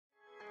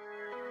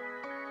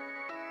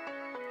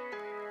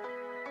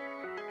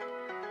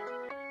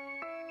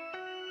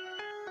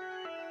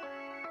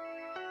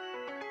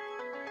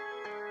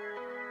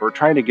We're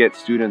trying to get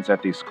students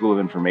at the School of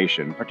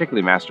Information,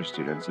 particularly master's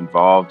students,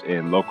 involved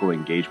in local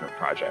engagement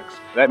projects.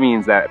 That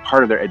means that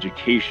part of their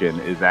education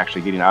is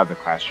actually getting out of the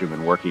classroom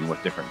and working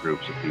with different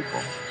groups of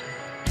people.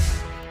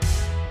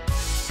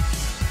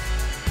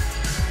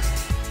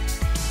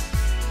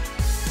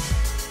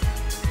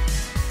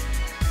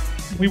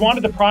 We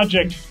wanted the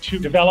project to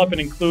develop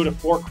and include a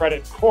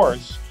 4-credit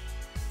course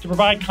to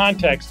provide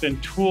context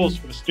and tools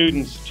for the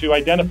students to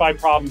identify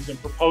problems and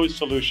propose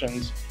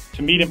solutions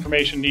to meet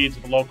information needs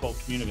of the local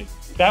community.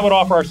 That would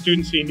offer our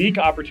students a unique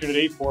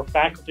opportunity for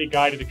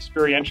faculty-guided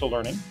experiential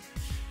learning,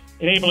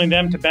 enabling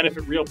them to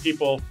benefit real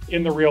people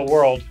in the real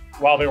world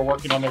while they were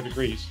working on their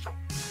degrees.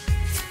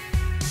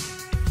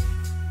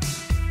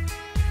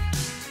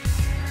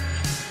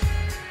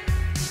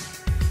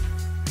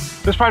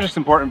 This project's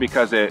important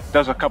because it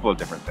does a couple of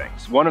different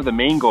things. One of the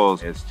main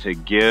goals is to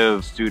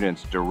give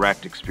students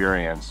direct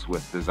experience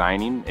with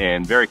designing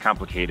in very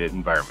complicated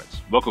environments.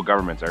 Local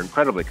governments are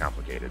incredibly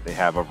complicated. They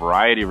have a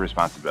variety of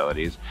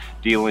responsibilities,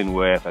 dealing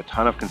with a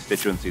ton of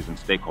constituencies and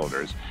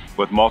stakeholders,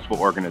 with multiple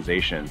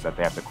organizations that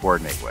they have to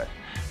coordinate with.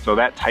 So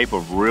that type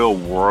of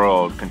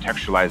real-world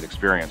contextualized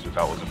experience we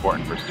felt was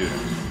important for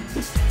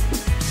students.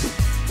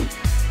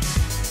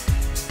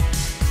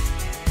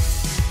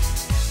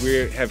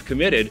 We have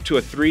committed to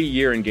a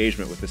 3-year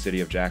engagement with the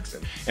City of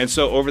Jackson. And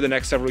so over the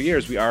next several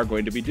years, we are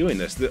going to be doing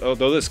this.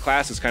 Although this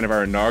class is kind of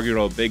our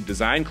inaugural big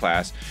design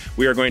class,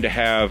 we are going to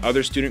have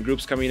other student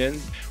groups coming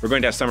in. We're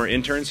going to have summer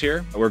interns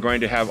here. We're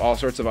going to have all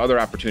sorts of other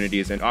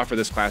opportunities and offer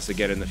this class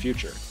again in the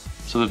future.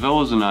 So the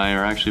fellows and I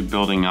are actually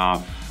building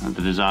off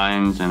the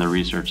designs and the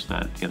research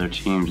that the other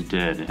teams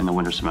did in the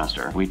winter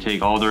semester. We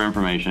take all their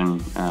information,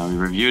 we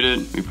reviewed it,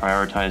 we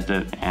prioritized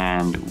it,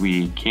 and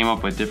we came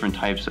up with different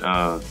types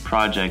of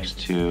projects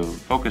to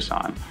focus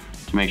on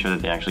to make sure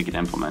that they actually get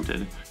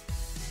implemented.